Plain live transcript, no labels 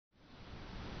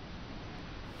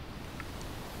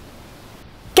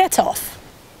Get off."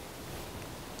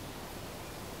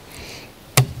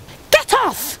 "Get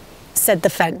off," said the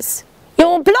fence.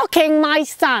 "You're blocking my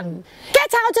sun.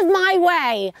 Get out of my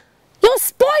way. You're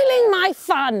spoiling my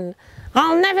fun.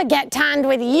 I'll never get tanned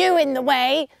with you in the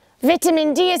way.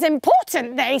 Vitamin D is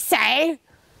important, they say."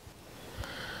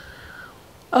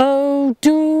 "Oh,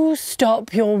 do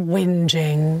stop your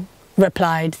whinging,"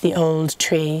 replied the old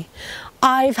tree.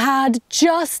 "I've had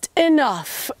just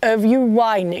enough of you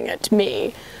whining at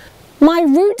me. My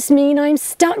roots mean I'm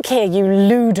stuck here, you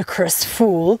ludicrous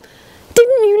fool.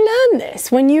 Didn't you learn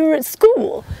this when you were at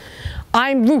school?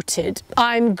 I'm rooted,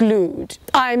 I'm glued,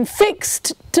 I'm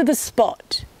fixed to the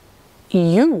spot.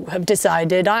 You have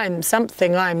decided I'm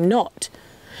something I'm not.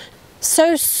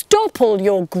 So stop all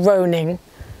your groaning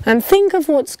and think of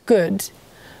what's good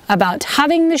about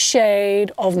having the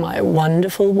shade of my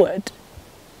wonderful wood."